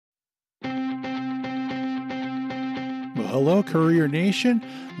hello, Courier Nation.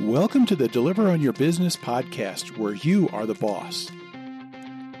 Welcome to the Deliver on Your Business podcast, where you are the boss.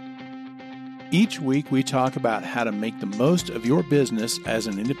 Each week, we talk about how to make the most of your business as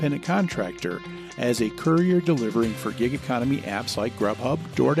an independent contractor, as a courier delivering for gig economy apps like Grubhub,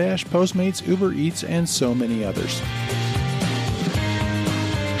 DoorDash, Postmates, Uber Eats, and so many others.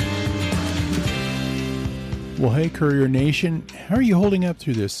 Well, hey, Courier Nation, how are you holding up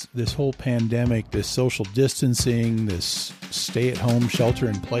through this whole pandemic, this social distancing, this stay-at-home,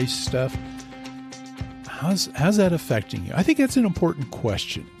 shelter-in-place stuff? How's that affecting you? I think that's an important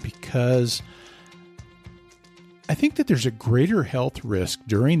question because I think that there's a greater health risk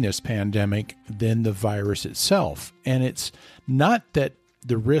during this pandemic than the virus itself. And it's not that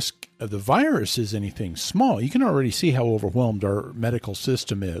the risk of the virus is anything small. You can already see how overwhelmed our medical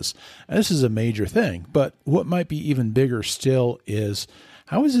system is. And this is a major thing. But what might be even bigger still is,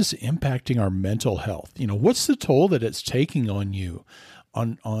 how is this impacting our mental health? You know, what's the toll that it's taking on you,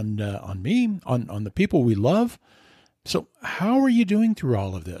 on me, on the people we love? So how are you doing through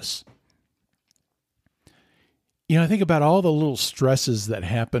all of this? You know, I think about all the little stresses that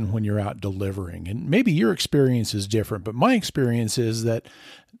happen when you're out delivering, and maybe your experience is different, but my experience is that,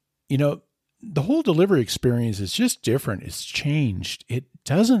 you know, the whole delivery experience is just different. It's changed. It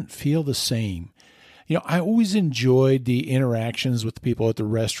doesn't feel the same. You know, I always enjoyed the interactions with the people at the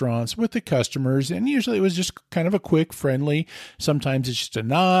restaurants, with the customers, and usually it was just kind of a quick, friendly, sometimes it's just a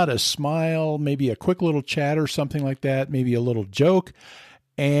nod, a smile, maybe a quick little chat or something like that, maybe a little joke.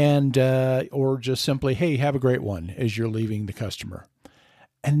 And, or just simply, hey, have a great one as you're leaving the customer.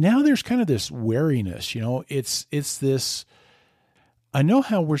 And now there's kind of this wariness, you know, it's this, I know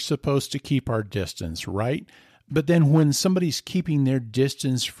how we're supposed to keep our distance, right? But then when somebody's keeping their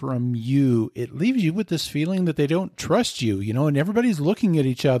distance from you, it leaves you with this feeling that they don't trust you, you know, and everybody's looking at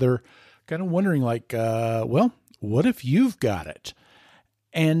each other, kind of wondering like, well, what if you've got it?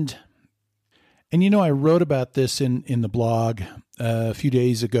 And you know, I wrote about this in the blog a few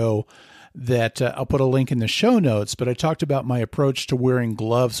days ago that I'll put a link in the show notes, but I talked about my approach to wearing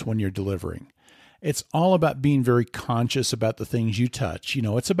gloves when you're delivering. It's all about being very conscious about the things you touch. You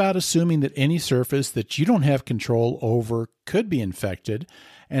know, it's about assuming that any surface that you don't have control over could be infected.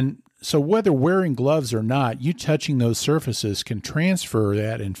 And so whether wearing gloves or not, you touching those surfaces can transfer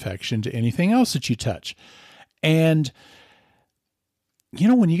that infection to anything else that you touch. And you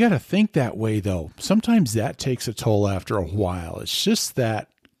know, when you got to think that way, though, sometimes that takes a toll after a while. It's just that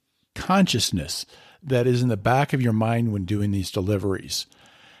consciousness that is in the back of your mind when doing these deliveries.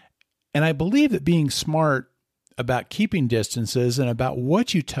 And I believe that being smart about keeping distances and about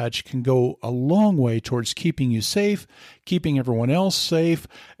what you touch can go a long way towards keeping you safe, keeping everyone else safe.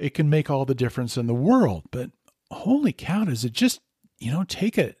 It can make all the difference in the world. But holy cow, does it just, you know,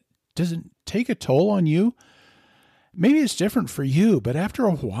 does it take a toll on you? Maybe it's different for you, but after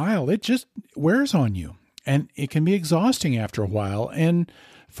a while, it just wears on you, and it can be exhausting after a while. And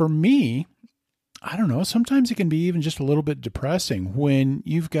for me, I don't know, sometimes it can be even just a little bit depressing when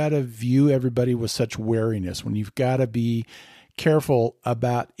you've got to view everybody with such wariness, when you've got to be careful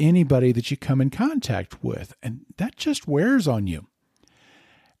about anybody that you come in contact with, and that just wears on you.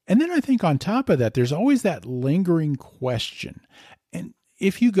 And then I think on top of that, there's always that lingering question. And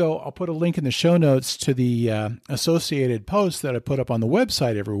if you go, I'll put a link in the show notes to the associated post that I put up on the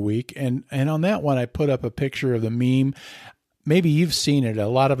website every week. And on that one, I put up a picture of the meme. Maybe you've seen it. A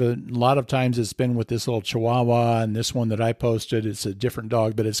lot of times it's been with this little Chihuahua, and this one that I posted, it's a different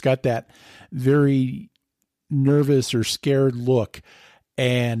dog, but it's got that very nervous or scared look.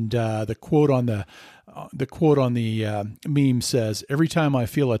 And the quote on the meme says, "Every time I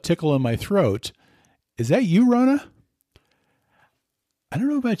feel a tickle in my throat," is that you, Rona? I don't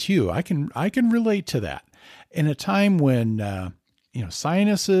know about you. I can relate to that. In a time when, you know,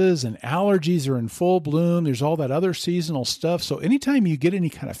 sinuses and allergies are in full bloom, there's all that other seasonal stuff. So anytime you get any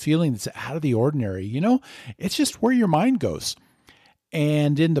kind of feeling that's out of the ordinary, you know, it's just where your mind goes.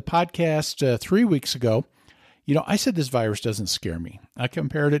 And in the podcast 3 weeks ago, you know, I said this virus doesn't scare me. I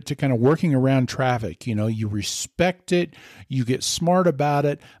compared it to kind of working around traffic. You know, you respect it, you get smart about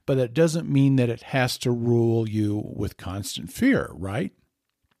it, but that doesn't mean that it has to rule you with constant fear, right?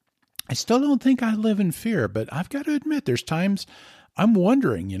 I still don't think I live in fear, but I've got to admit there's times I'm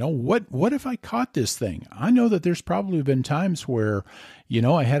wondering, you know, what if I caught this thing? I know that there's probably been times where, you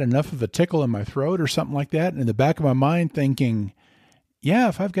know, I had enough of a tickle in my throat or something like that, and in the back of my mind thinking, yeah,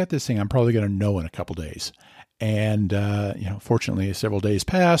 if I've got this thing, I'm probably going to know in a couple days. And, you know, fortunately several days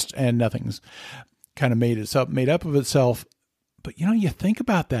passed and nothing's kind of made up of itself. But, you know, you think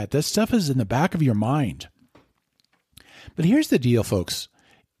about that. That stuff is in the back of your mind. But here's the deal, folks.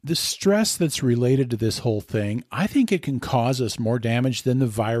 the stress that's related to this whole thing, I think it can cause us more damage than the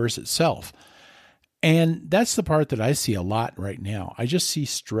virus itself. And that's the part that I see a lot right now. I just see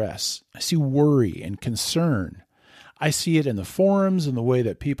stress. I see worry and concern. I see it in the forums and the way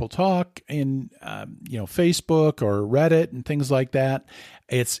that people talk in, Facebook or Reddit and things like that.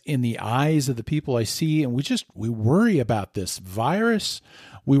 It's in the eyes of the people I see. And we worry about this virus.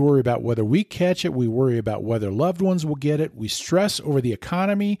 We worry about whether we catch it. We worry about whether loved ones will get it. We stress over the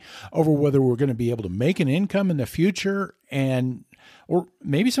economy, over whether we're going to be able to make an income in the future. Or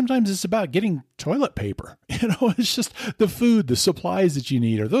maybe sometimes it's about getting toilet paper. It's just the food, the supplies that you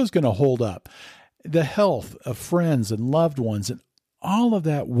need. Are those going to hold up? The health of friends and loved ones, and all of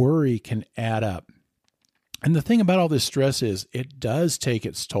that worry can add up. And the thing about all this stress is it does take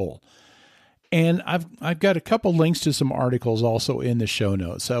its toll. And I've got a couple links to some articles also in the show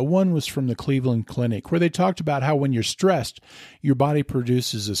notes. One was from the Cleveland Clinic, where they talked about how when you're stressed, your body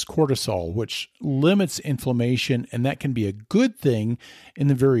produces this cortisol, which limits inflammation, and that can be a good thing in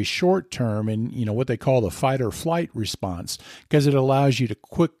the very short term in what they call the fight or flight response, because it allows you to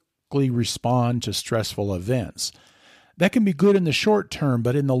quickly respond to stressful events. That can be good in the short term,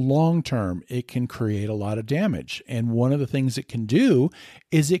 but in the long term, it can create a lot of damage. And one of the things it can do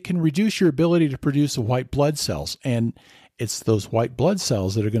is it can reduce your ability to produce the white blood cells. And it's those white blood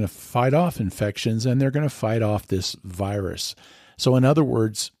cells that are going to fight off infections, and they're going to fight off this virus. So in other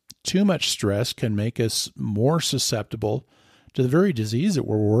words, too much stress can make us more susceptible to the very disease that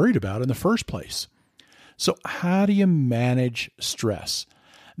we're worried about in the first place. So how do you manage stress?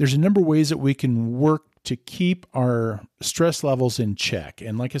 There's a number of ways that we can work to keep our stress levels in check.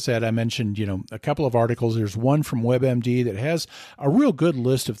 And like I said, I mentioned, a couple of articles. There's one from WebMD that has a real good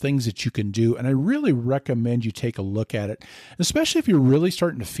list of things that you can do. And I really recommend you take a look at it, especially if you're really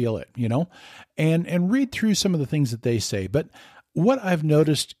starting to feel it, and read through some of the things that they say. But what I've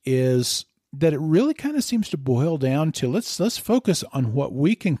noticed is that it really kind of seems to boil down to let's focus on what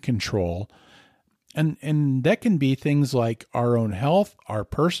we can control. And that can be things like our own health, our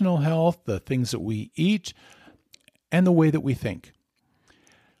personal health, the things that we eat, and the way that we think.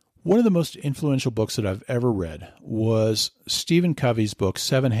 One of the most influential books that I've ever read was Stephen Covey's book,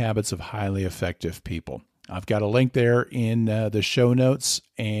 7 Habits of Highly Effective People. I've got a link there in the show notes.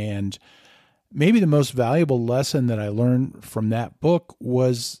 And maybe the most valuable lesson that I learned from that book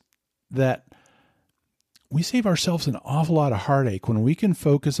was that we save ourselves an awful lot of heartache when we can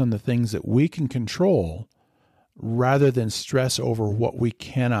focus on the things that we can control rather than stress over what we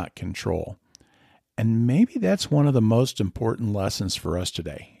cannot control. And maybe that's one of the most important lessons for us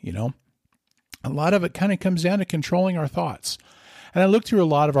today. A lot of it kind of comes down to controlling our thoughts. And I looked through a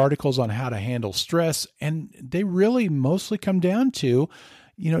lot of articles on how to handle stress, and they really mostly come down to,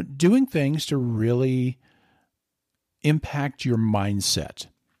 doing things to really impact your mindset.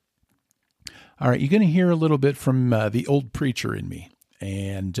 All right, you're going to hear a little bit from the old preacher in me.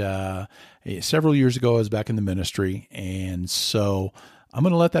 And several years ago, I was back in the ministry. And so I'm going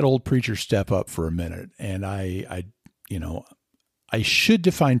to let that old preacher step up for a minute. And I should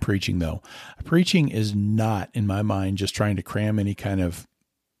define preaching, though. Preaching is not, in my mind, just trying to cram any kind of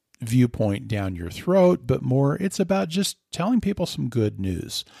viewpoint down your throat, but more it's about just telling people some good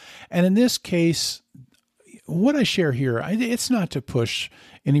news. And in this case, what I share here, it's not to push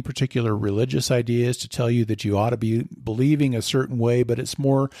any particular religious ideas, to tell you that you ought to be believing a certain way, but it's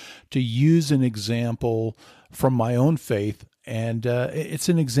more to use an example from my own faith. And it's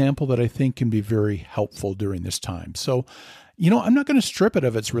an example that I think can be very helpful during this time. So, I'm not going to strip it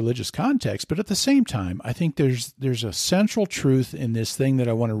of its religious context, but at the same time, I think there's a central truth in this thing that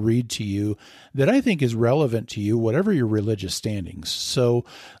I want to read to you that I think is relevant to you, whatever your religious standings. So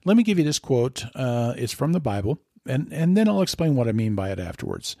let me give you this quote. It's from the Bible, and then I'll explain what I mean by it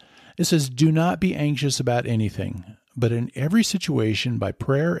afterwards. It says, "Do not be anxious about anything, but in every situation, by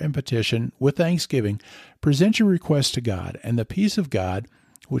prayer and petition, with thanksgiving, present your requests to God, and the peace of God,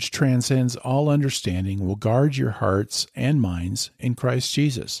 which transcends all understanding, will guard your hearts and minds in Christ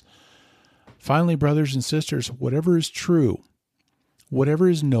Jesus. Finally, brothers and sisters, whatever is true, whatever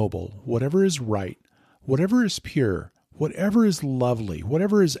is noble, whatever is right, whatever is pure, whatever is lovely,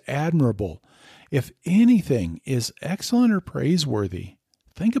 whatever is admirable, if anything is excellent or praiseworthy,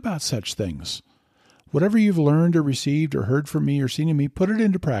 think about such things. Whatever you've learned or received or heard from me or seen in me, put it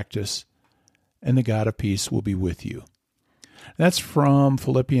into practice, and the God of peace will be with you." That's from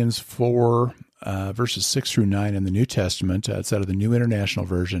Philippians 4, verses 6 through 9 in the New Testament. It's out of the New International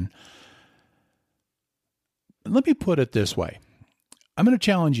Version. Let me put it this way. I'm going to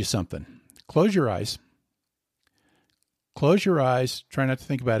challenge you something. Close your eyes. Close your eyes. Try not to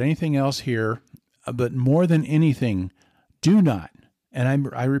think about anything else here. But more than anything, do not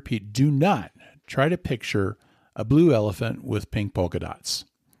And I repeat, do not try to picture a blue elephant with pink polka dots.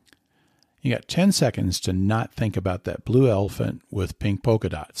 You got 10 seconds to not think about that blue elephant with pink polka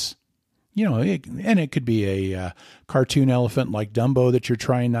dots. And it could be a cartoon elephant like Dumbo that you're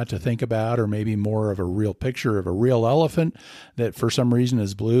trying not to think about, or maybe more of a real picture of a real elephant that for some reason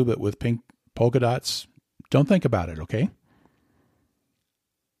is blue but with pink polka dots. Don't think about it, okay?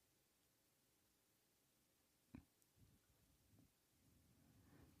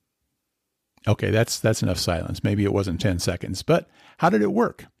 Okay, that's enough silence. Maybe it wasn't 10 seconds, but how did it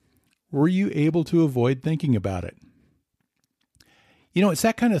work? Were you able to avoid thinking about it? It's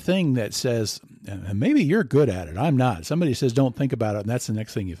that kind of thing that says, maybe you're good at it. I'm not. Somebody says, don't think about it. And that's the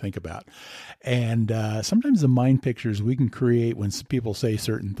next thing you think about. And sometimes the mind pictures we can create when people say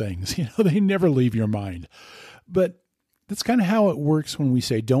certain things, they never leave your mind. But that's kind of how it works when we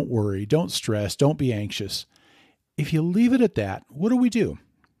say, don't worry, don't stress, don't be anxious. If you leave it at that, what do?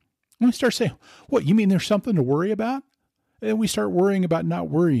 When we start saying, what, you mean there's something to worry about? And we start worrying about not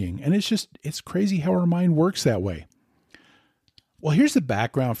worrying. And it's crazy how our mind works that way. Well, here's the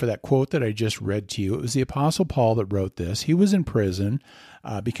background for that quote that I just read to you. It was the Apostle Paul that wrote this. He was in prison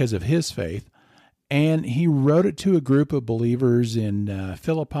because of his faith, and he wrote it to a group of believers in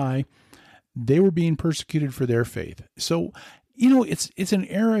Philippi. They were being persecuted for their faith. So, it's an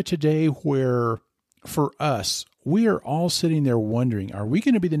era today where, for us, we are all sitting there wondering, are we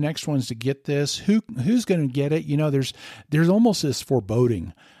going to be the next ones to get this? Who's going to get it? There's almost this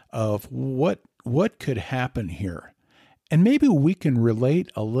foreboding of what could happen here. And maybe we can relate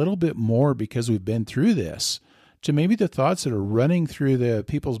a little bit more because we've been through this to maybe the thoughts that are running through the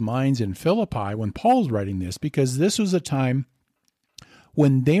people's minds in Philippi when Paul's writing this, because this was a time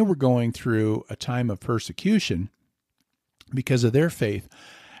when they were going through a time of persecution because of their faith.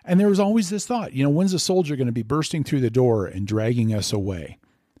 And there was always this thought, when's a soldier going to be bursting through the door and dragging us away?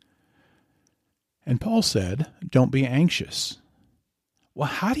 And Paul said, don't be anxious. Well,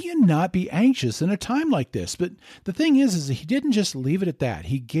 how do you not be anxious in a time like this? But the thing is that he didn't just leave it at that.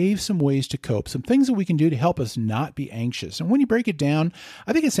 He gave some ways to cope, some things that we can do to help us not be anxious. And when you break it down,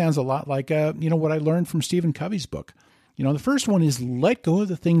 I think it sounds a lot like, what I learned from Stephen Covey's book. The first one is let go of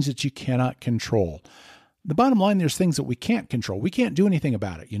the things that you cannot control. The bottom line, there's things that we can't control. We can't do anything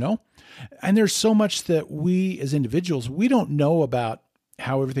about it, And there's so much that we as individuals, we don't know about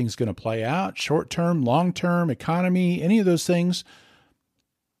how everything's going to play out, short-term, long-term, economy, any of those things.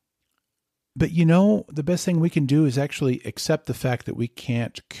 But the best thing we can do is actually accept the fact that we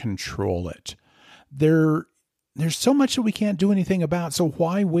can't control it. There's so much that we can't do anything about. So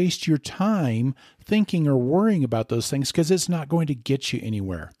why waste your time thinking or worrying about those things? Because it's not going to get you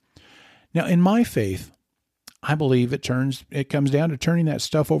anywhere. Now, in my faith, I believe it comes down to turning that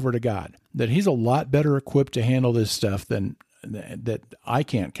stuff over to God, that he's a lot better equipped to handle this stuff than that I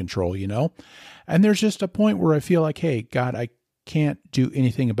can't control, And there's just a point where I feel like, hey, God, I can't do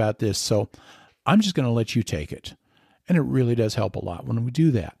anything about this, so I'm just going to let you take it. And it really does help a lot when we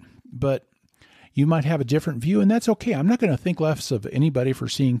do that. But you might have a different view, and that's okay. I'm not going to think less of anybody for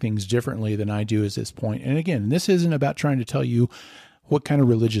seeing things differently than I do at this point. And again, this isn't about trying to tell you what kind of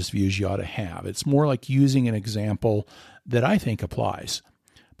religious views you ought to have. It's more like using an example that I think applies.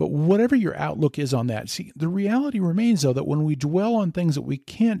 But whatever your outlook is on that, see, the reality remains, though, that when we dwell on things that we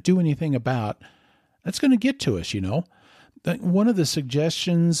can't do anything about, that's going to get to us, One of the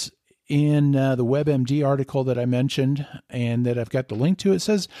suggestions in the WebMD article that I mentioned and that I've got the link to, it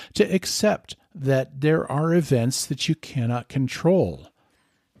says to accept that there are events that you cannot control.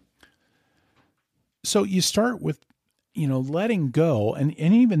 So you start with, letting go. And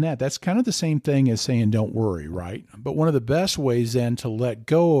even that's kind of the same thing as saying, don't worry, right? But one of the best ways then to let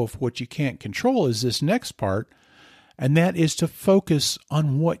go of what you can't control is this next part. And that is to focus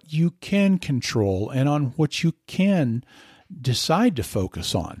on what you can control and on what you can decide to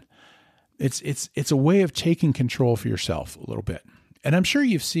focus on. It's a way of taking control for yourself a little bit. And I'm sure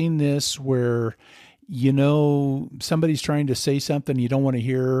you've seen this where, somebody's trying to say something you don't want to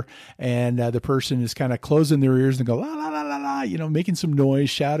hear, and the person is kind of closing their ears and go, la, la, la, la, la, making some noise,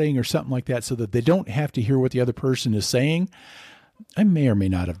 shouting or something like that so that they don't have to hear what the other person is saying. I may or may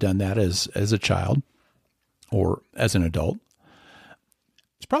not have done that as a child or as an adult.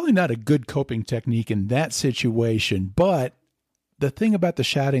 It's probably not a good coping technique in that situation, but the thing about the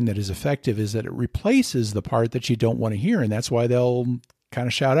shouting that is effective is that it replaces the part that you don't want to hear, and that's why they'll kind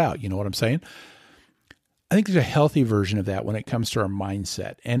of shout out. You know what I'm saying? I think there's a healthy version of that when it comes to our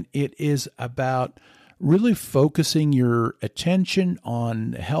mindset, and it is about really focusing your attention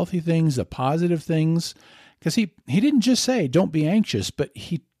on healthy things, the positive things, because he didn't just say, don't be anxious, but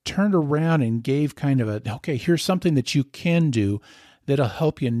he turned around and gave kind of okay, here's something that you can do that'll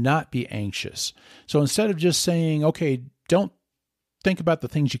help you not be anxious. So instead of just saying, okay, don't think about the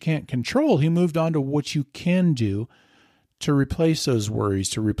things you can't control, he moved on to what you can do to replace those worries,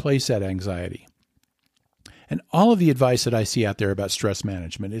 to replace that anxiety. And all of the advice that I see out there about stress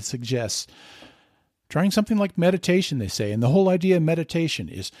management, it suggests trying something like meditation, they say. And the whole idea of meditation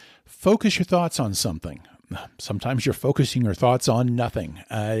is focus your thoughts on something. Sometimes you're focusing your thoughts on nothing.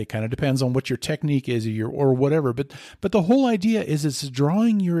 It kind of depends on what your technique is or whatever. But the whole idea is it's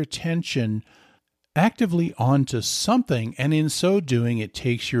drawing your attention actively onto something. And in so doing, it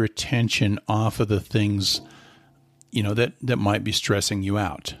takes your attention off of the things, that might be stressing you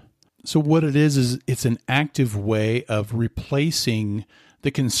out. So what it is it's an active way of replacing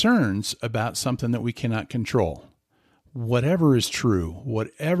the concerns about something that we cannot control. Whatever is true,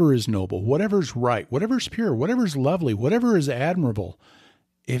 whatever is noble, whatever is right, whatever is pure, whatever is lovely, whatever is admirable,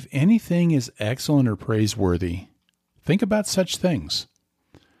 if anything is excellent or praiseworthy, think about such things.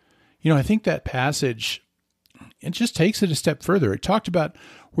 I think that passage, it just takes it a step further. It talked about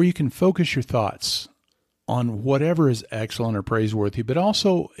where you can focus your thoughts on whatever is excellent or praiseworthy, but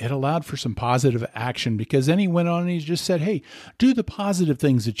also it allowed for some positive action, because then he went on and he just said, hey, do the positive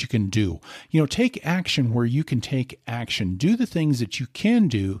things that you can do. Take action where you can take action. Do the things that you can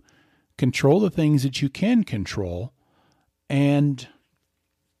do, control the things that you can control, and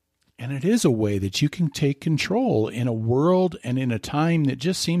it is a way that you can take control in a world and in a time that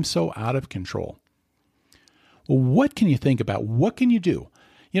just seems so out of control. Well, what can you think about? What can you do?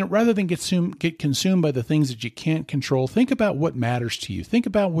 Rather than get consumed by the things that you can't control, think about what matters to you. Think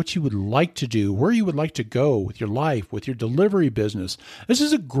about what you would like to do, where you would like to go with your life, with your delivery business. This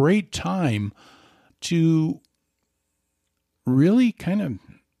is a great time to really kind of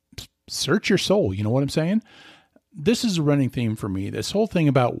search your soul. You know what I'm saying? This is a running theme for me. This whole thing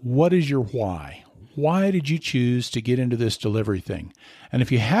about what is your why? Why did you choose to get into this delivery thing? And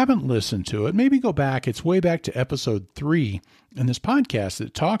if you haven't listened to it, maybe go back. It's way back to episode 3 in this podcast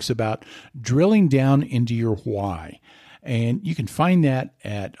that talks about drilling down into your why. And you can find that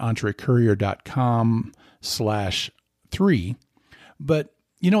at entrecourier.com/3. But,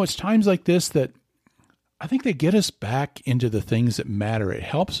 it's times like this that I think they get us back into the things that matter. It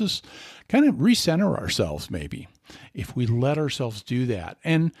helps us kind of recenter ourselves, maybe, if we let ourselves do that.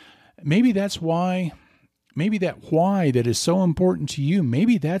 And maybe that's why, that why that is so important to you,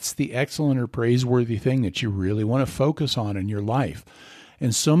 maybe that's the excellent or praiseworthy thing that you really want to focus on in your life.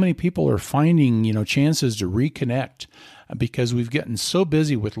 And so many people are finding, chances to reconnect because we've gotten so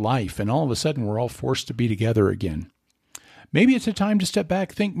busy with life, and all of a sudden we're all forced to be together again. Maybe it's a time to step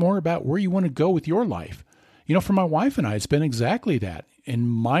back, think more about where you want to go with your life. For my wife and I, it's been exactly that. In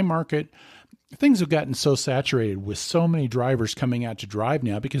my market, things have gotten so saturated with so many drivers coming out to drive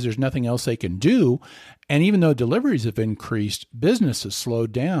now because there's nothing else they can do. And even though deliveries have increased, business has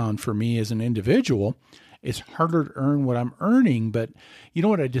slowed down for me as an individual. It's harder to earn what I'm earning. But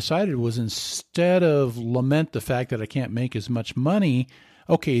what I decided was, instead of lament the fact that I can't make as much money,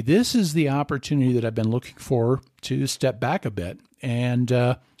 okay, this is the opportunity that I've been looking for to step back a bit and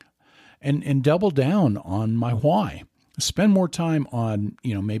double down on my why. Spend more time on,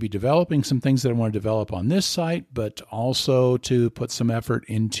 maybe developing some things that I want to develop on this site, but also to put some effort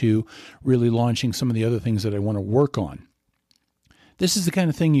into really launching some of the other things that I want to work on. This is the kind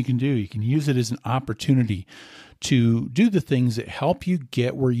of thing you can do. You can use it as an opportunity to do the things that help you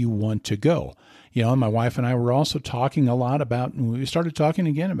get where you want to go. My wife and I were also talking a lot about, and we started talking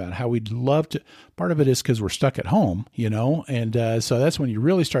again about how we'd love to, part of it is because we're stuck at home, and so that's when you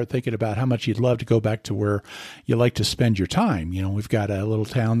really start thinking about how much you'd love to go back to where you like to spend your time. We've got a little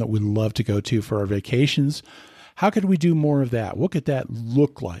town that we'd love to go to for our vacations. How could we do more of that? What could that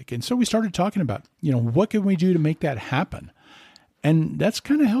look like? And so we started talking about, what can we do to make that happen? And that's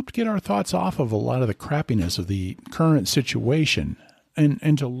kind of helped get our thoughts off of a lot of the crappiness of the current situation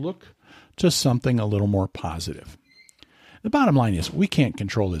and to look to something a little more positive. The bottom line is we can't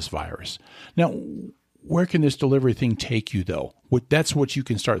control this virus. Now, where can this delivery thing take you, though? That's what you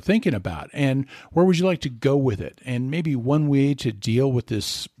can start thinking about. And where would you like to go with it? And maybe one way to deal with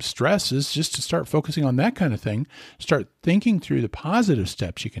this stress is just to start focusing on that kind of thing. Start thinking through the positive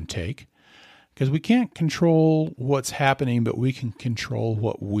steps you can take, because we can't control what's happening, but we can control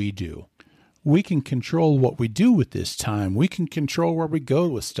what we do. We can control what we do with this time. We can control where we go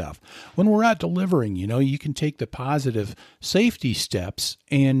with stuff. When we're out delivering, you can take the positive safety steps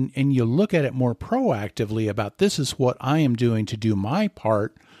and you look at it more proactively about, this is what I am doing to do my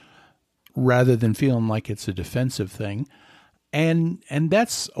part, rather than feeling like it's a defensive thing. And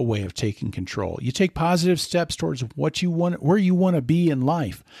that's a way of taking control. You take positive steps towards what you want, where you want to be in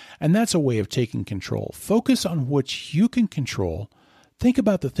life. And that's a way of taking control. Focus on what you can control. Think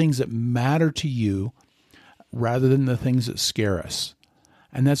about the things that matter to you rather than the things that scare us.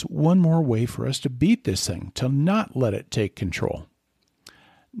 And that's one more way for us to beat this thing, to not let it take control.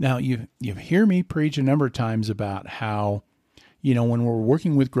 Now, you hear me preach a number of times about how, when we're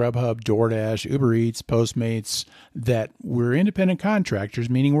working with Grubhub, DoorDash, Uber Eats, Postmates, that we're independent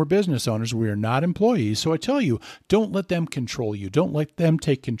contractors, meaning we're business owners. We are not employees. So I tell you, don't let them control you. Don't let them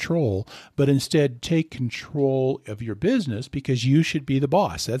take control, but instead take control of your business because you should be the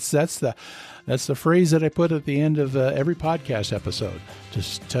boss. That's the phrase that I put at the end of every podcast episode,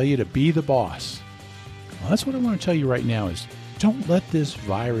 to tell you to be the boss. Well, that's what I want to tell you right now is don't let this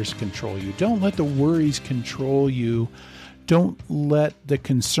virus control you. Don't let the worries control you. Don't let the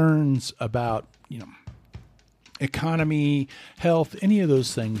concerns about, economy, health, any of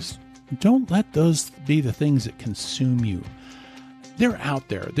those things, don't let those be the things that consume you. They're out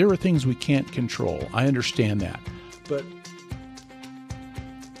there. There are things we can't control. I understand that. But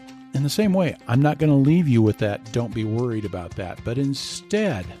in the same way, I'm not going to leave you with that. Don't be worried about that. But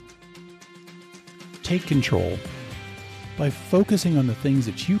instead, take control by focusing on the things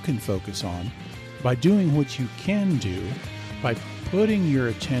that you can focus on, by doing what you can do, by putting your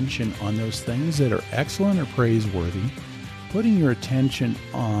attention on those things that are excellent or praiseworthy, putting your attention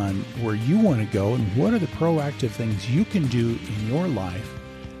on where you want to go and what are the proactive things you can do in your life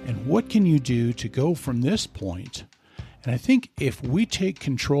and what can you do to go from this point. And I think if we take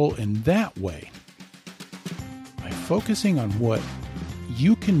control in that way, by focusing on what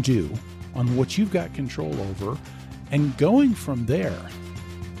you can do, on what you've got control over, and going from there,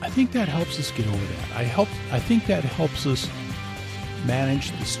 I think that helps us get over that. I think that helps us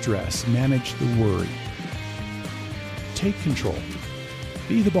manage the stress, manage the worry. Take control.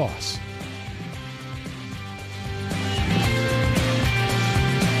 Be the boss.